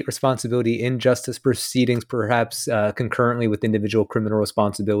place for state responsibility in justice proceedings, perhaps concurrently with individual criminal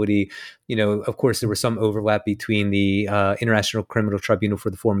responsibility? Of course, there was some overlap between the International Criminal Tribunal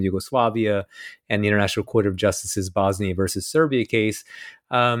for the former Yugoslavia and the International Court of Justice's Bosnia versus Serbia case.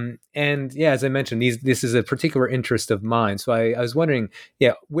 And as I mentioned, this is a particular interest of mine. So I was wondering,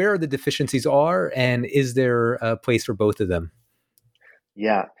 where the deficiencies are, and is there a place for both of them?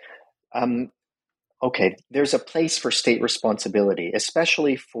 Yeah. Okay, there's a place for state responsibility,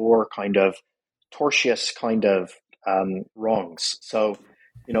 especially for kind of tortious kind of wrongs. So,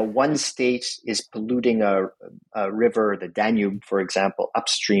 one state is polluting a river, the Danube, for example,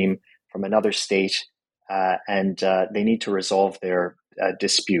 upstream from another state, and they need to resolve their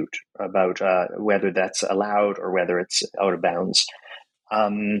dispute about whether that's allowed or whether it's out of bounds.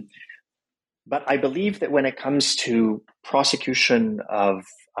 But I believe that when it comes to prosecution of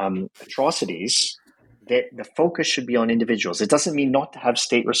atrocities, that the focus should be on individuals. It doesn't mean not to have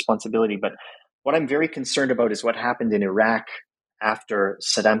state responsibility, but what I'm very concerned about is what happened in Iraq after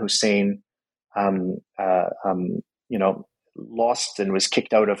Saddam Hussein, lost and was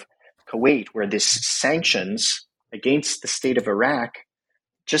kicked out of Kuwait, where this sanctions against the state of Iraq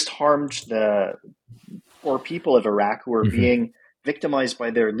just harmed the poor people of Iraq who were being victimized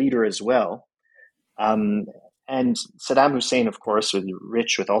by their leader as well. And Saddam Hussein, of course, was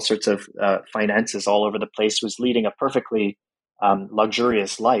rich with all sorts of finances all over the place, was leading a perfectly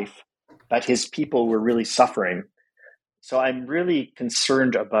luxurious life, but his people were really suffering. So I'm really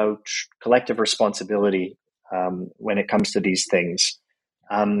concerned about collective responsibility when it comes to these things.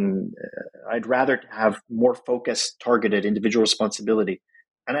 I'd rather have more focused, targeted individual responsibility.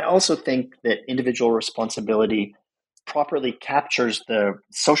 And I also think that individual responsibility properly captures the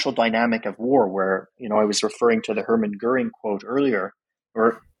social dynamic of war, where, I was referring to the Hermann Goering quote earlier,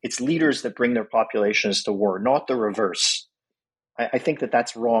 where it's leaders that bring their populations to war, not the reverse. I think that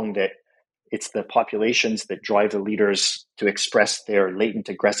that's wrong, that it's the populations that drive the leaders to express their latent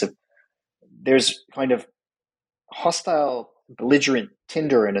aggressive. There's kind of hostile, belligerent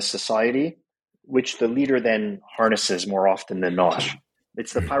tinder in a society, which the leader then harnesses more often than not.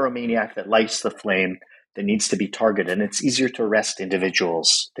 It's the pyromaniac that lights the flame that needs to be targeted. And it's easier to arrest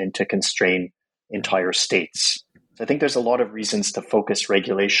individuals than to constrain entire states. So I think there's a lot of reasons to focus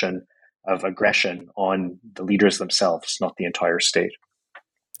regulation of aggression on the leaders themselves, not the entire state.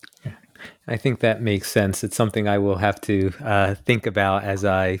 I think that makes sense. It's something I will have to think about as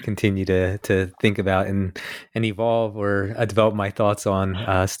I continue to think about and evolve or develop my thoughts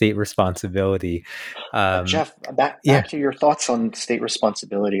on state responsibility. Jeff, back to your thoughts on state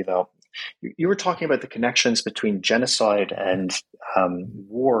responsibility, though. You were talking about the connections between genocide and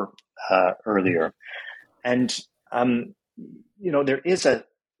war earlier. And, there is a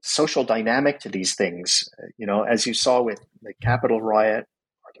social dynamic to these things. As you saw with the Capitol riot,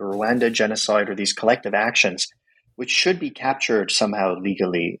 the Rwanda genocide, or these collective actions, which should be captured somehow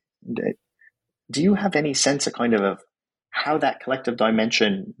legally. Do you have any sense of how that collective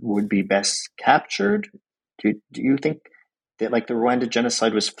dimension would be best captured? Do you think that, like, the Rwanda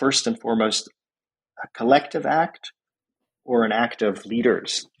genocide was first and foremost a collective act or an act of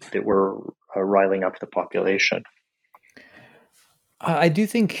leaders that were riling up the population? I do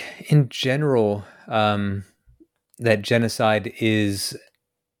think in general that genocide is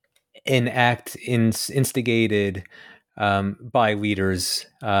an act instigated by leaders,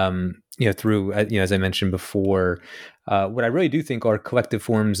 through, as I mentioned before, what I really do think are collective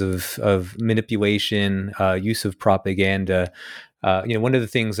forms of manipulation, use of propaganda. One of the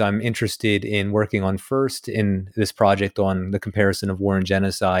things I'm interested in working on first in this project on the comparison of war and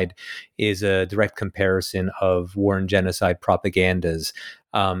genocide is a direct comparison of war and genocide propagandas,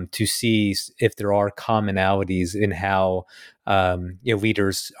 to see if there are commonalities in how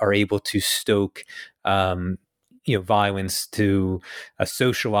leaders are able to stoke violence, to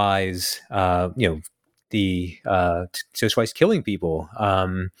socialize socialize killing people,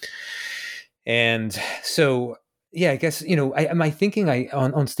 and so I guess my thinking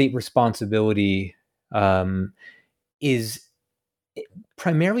on state responsibility is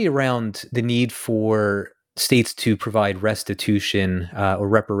primarily around the need for states to provide restitution or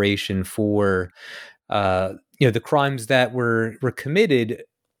reparation for the crimes that were committed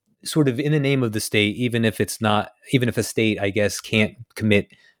sort of in the name of the state, even if a state, I guess, can't commit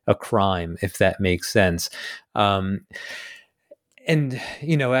a crime, if that makes sense.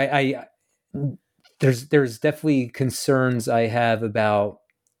 There's definitely concerns I have about,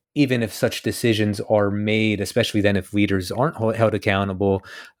 even if such decisions are made, especially then if leaders aren't held accountable.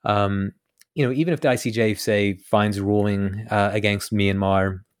 Even if the ICJ, say, finds a ruling against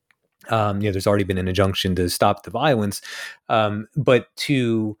Myanmar, there's already been an injunction to stop the violence, but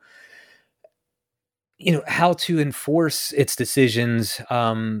to how to enforce its decisions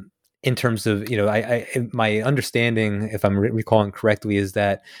in terms of, my understanding, if I'm recalling correctly, is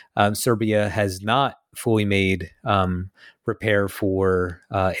that Serbia has not fully made repair for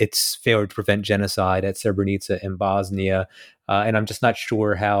its failure to prevent genocide at Srebrenica in Bosnia. And I'm just not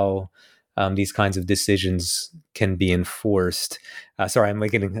sure how these kinds of decisions can be enforced. Sorry, I'm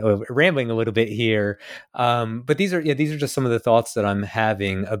rambling a little bit here. But these are just some of the thoughts that I'm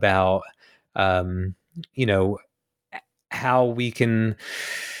having about, how we can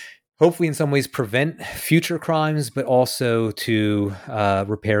hopefully in some ways prevent future crimes, but also to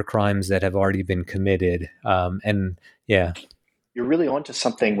repair crimes that have already been committed. You're really onto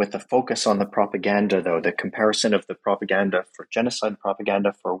something with the focus on the propaganda, though, the comparison of the propaganda for genocide,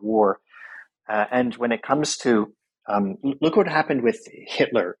 propaganda for war. And when it comes to, look what happened with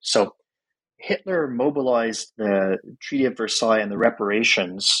Hitler. So Hitler mobilized the Treaty of Versailles and the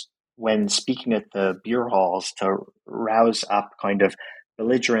reparations when speaking at the beer halls to rouse up kind of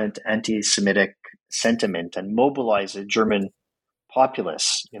belligerent anti-Semitic sentiment and mobilize a German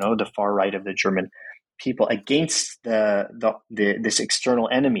populace, the far right of the German people, against this external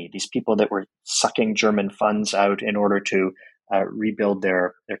enemy, these people that were sucking German funds out in order to rebuild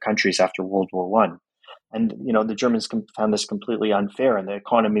their countries after World War I. And, the Germans found this completely unfair, and the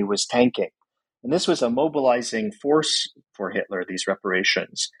economy was tanking. And this was a mobilizing force for Hitler, these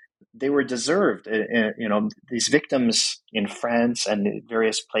reparations. They were deserved. These victims in France and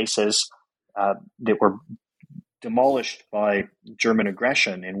various places that were demolished by German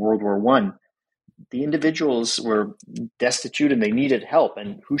aggression in World War I, the individuals were destitute and they needed help.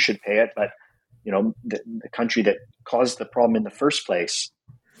 And who should pay it but, the country that caused the problem in the first place.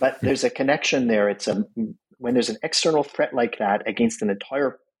 But there's a connection there. When there's an external threat like that against an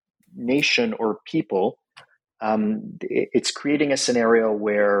entire nation or people, it's creating a scenario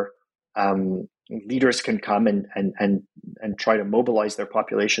where leaders can come and try to mobilize their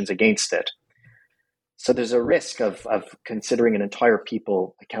populations against it. So there's a risk of considering an entire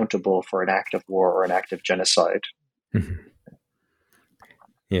people accountable for an act of war or an act of genocide. Mhm.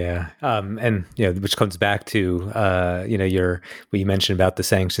 Yeah, and which comes back to what you mentioned about the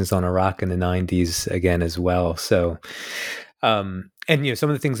sanctions on Iraq in the '90s again as well. So, and some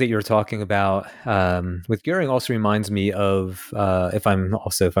of the things that you were talking about with Goering also reminds me of if I'm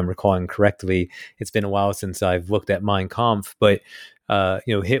recalling correctly, it's been a while since I've looked at Mein Kampf, but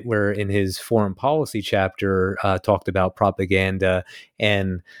Hitler in his foreign policy chapter talked about propaganda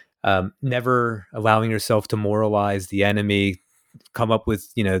and never allowing yourself to moralize the enemy, come up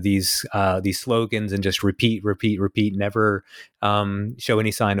with these slogans and just repeat, never show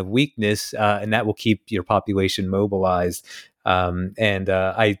any sign of weakness, and that will keep your population mobilized. And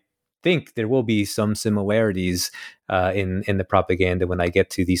I think there will be some similarities in the propaganda when I get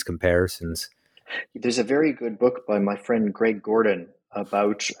to these comparisons. There's a very good book by my friend Greg Gordon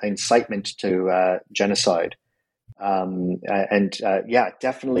about incitement to genocide.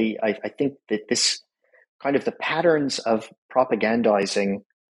 Definitely, I think that this kind of the patterns of propagandizing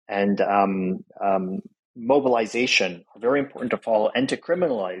and mobilization are very important to follow and to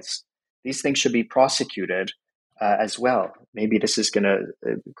criminalize. These things should be prosecuted as well. Maybe this is going to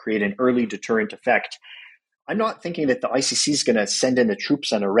create an early deterrent effect. I'm not thinking that the ICC is going to send in the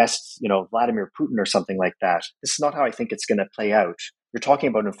troops and arrest, Vladimir Putin or something like that. This is not how I think it's going to play out. You're talking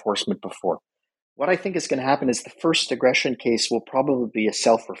about enforcement before. What I think is going to happen is the first aggression case will probably be a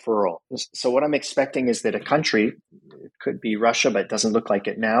self-referral. So what I'm expecting is that a country, it could be Russia, but it doesn't look like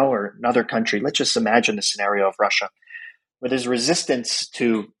it now, or another country. Let's just imagine the scenario of Russia, where there's resistance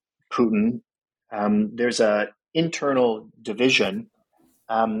to Putin. There's an internal division,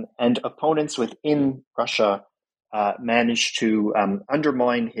 and opponents within Russia manage to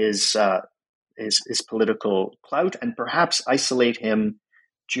undermine his political clout and perhaps isolate him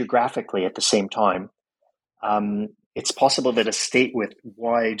geographically at the same time. It's possible that a state with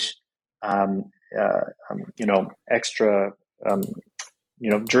wide, extra,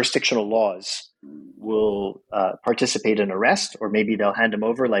 jurisdictional laws will participate in arrest, or maybe they'll hand him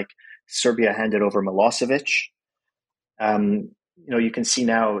over, like Serbia handed over Milosevic. You can see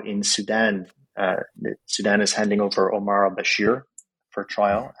now in Sudan, that Sudan is handing over Omar al-Bashir for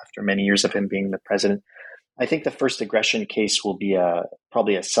trial after many years of him being the president. I think the first aggression case will be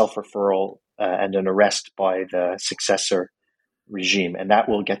probably a self-referral and an arrest by the successor regime, and that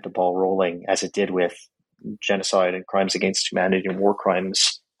will get the ball rolling, as it did with genocide and crimes against humanity and war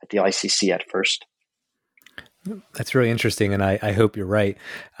crimes at the ICC at first. That's really interesting, and I hope you're right,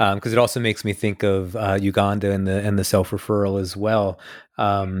 because it also makes me think of Uganda and the self-referral as well.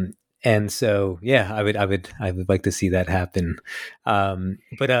 And so, yeah, I would like to see that happen.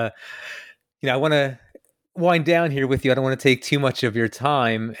 But I want to wind down here with you. I don't want to take too much of your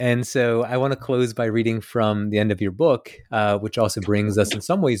time, and so I want to close by reading from the end of your book, which also brings us in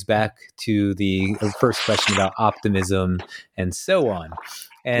some ways back to the first question about optimism and so on.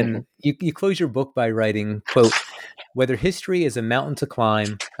 And you close your book by writing, quote, "Whether history is a mountain to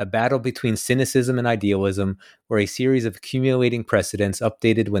climb, a battle between cynicism and idealism, or a series of accumulating precedents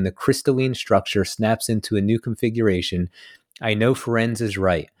updated when the crystalline structure snaps into a new configuration, I know Ferenz is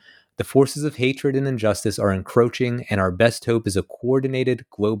right. The forces of hatred and injustice are encroaching, and our best hope is a coordinated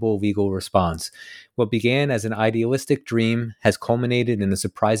global legal response. What began as an idealistic dream has culminated in a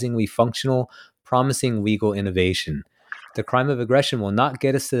surprisingly functional, promising legal innovation. The crime of aggression will not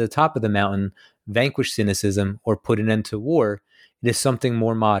get us to the top of the mountain, vanquish cynicism, or put an end to war. It is something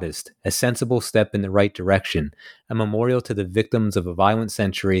more modest, a sensible step in the right direction, a memorial to the victims of a violent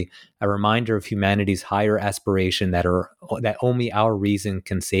century, a reminder of humanity's higher aspiration that only our reason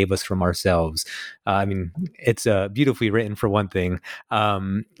can save us from ourselves." It's beautifully written for one thing,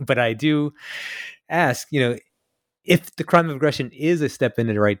 but I do ask, if the crime of aggression is a step in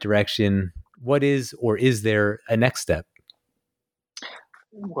the right direction, what is, or is there a next step?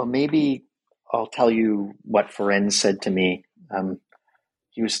 Well, maybe I'll tell you what Ferenz said to me.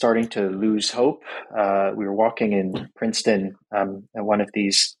 He was starting to lose hope. We were walking in Princeton at one of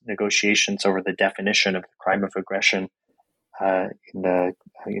these negotiations over the definition of the crime of aggression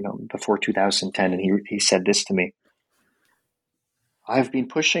before 2010, and he said this to me: "I've been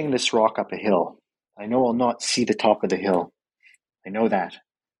pushing this rock up a hill. I know I'll not see the top of the hill. I know that.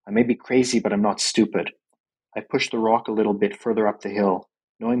 I may be crazy, but I'm not stupid. I push the rock a little bit further up the hill,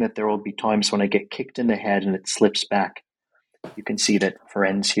 knowing that there will be times when I get kicked in the head and it slips back." You can see that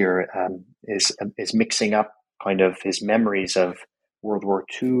Ferenz here is mixing up kind of his memories of World War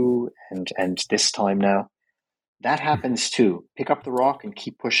II and this time now. That happens too. Pick up the rock and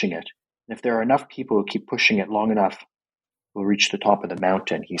keep pushing it. And if there are enough people who keep pushing it long enough, we'll reach the top of the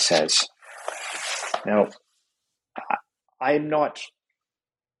mountain, he says. Now, I'm not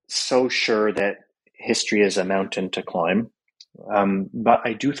so sure that history is a mountain to climb, but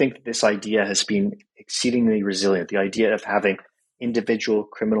I do think that this idea has been exceedingly resilient. The idea of having individual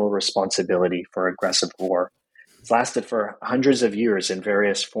criminal responsibility for aggressive war. It's lasted for hundreds of years in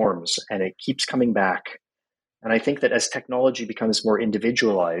various forms, and it keeps coming back. And I think that as technology becomes more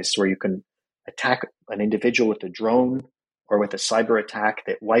individualized, where you can attack an individual with a drone or with a cyber attack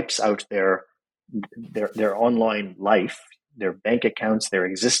that wipes out their online life, their bank accounts, their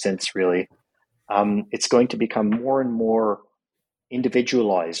existence, really, it's going to become more and more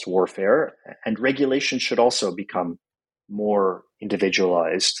individualized warfare, and regulation should also become more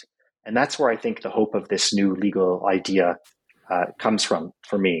individualized. And that's where I think the hope of this new legal idea comes from,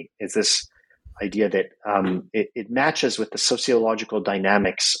 for me, is this idea that it matches with the sociological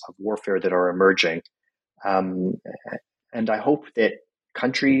dynamics of warfare that are emerging. And I hope that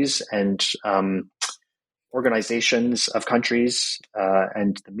countries and organizations of countries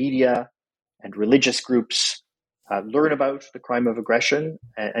and the media and religious groups learn about the crime of aggression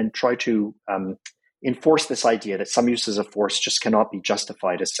and try to enforce this idea that some uses of force just cannot be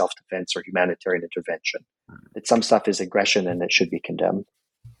justified as self-defense or humanitarian intervention, that some stuff is aggression and it should be condemned.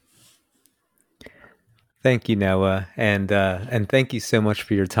 Thank you, Noah, and thank you so much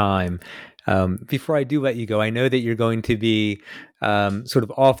for your time. Before I do let you go, I know that you're going to be sort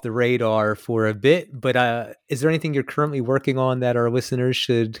of off the radar for a bit, but is there anything you're currently working on that our listeners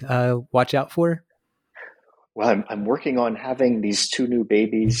should watch out for? Well, I'm working on having these 2 new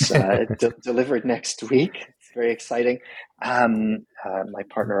babies delivered next week. It's very exciting. My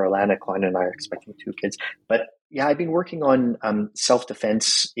partner, Alana Klein, and I are expecting 2 kids. But yeah, I've been working on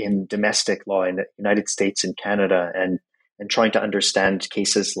self-defense in domestic law in the United States and Canada, and trying to understand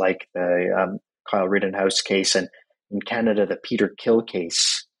cases like the Kyle Rittenhouse case, and in Canada, the Peter Kill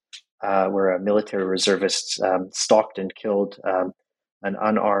case, where a military reservist stalked and killed an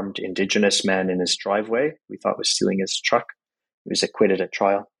unarmed Indigenous man in his driveway we thought was stealing his truck. He was acquitted at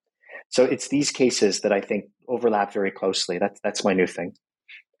trial. So it's these cases that I think overlap very closely. That's my new thing.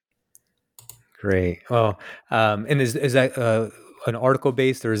 Great. Well, and is that an article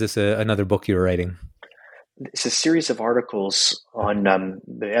based, or is this another book you're writing? It's a series of articles on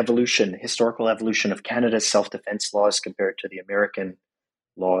the historical evolution of Canada's self-defense laws compared to the American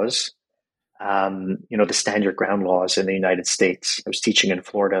laws. The stand your ground laws in the United States. I was teaching in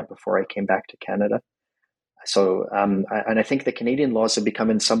Florida before I came back to Canada. So, and I think the Canadian laws have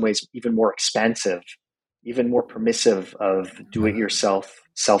become in some ways even more expansive, even more permissive of do-it-yourself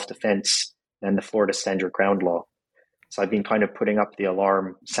self-defense than the Florida stand your ground law. So I've been kind of putting up the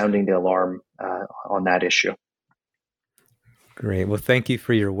alarm, sounding the alarm on that issue. Great. Well, thank you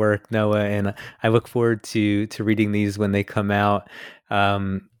for your work, Noah, and I look forward to reading these when they come out.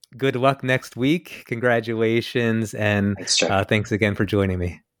 Good luck next week. Congratulations. And thanks again for joining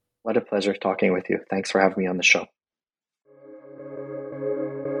me. What a pleasure talking with you. Thanks for having me on the show.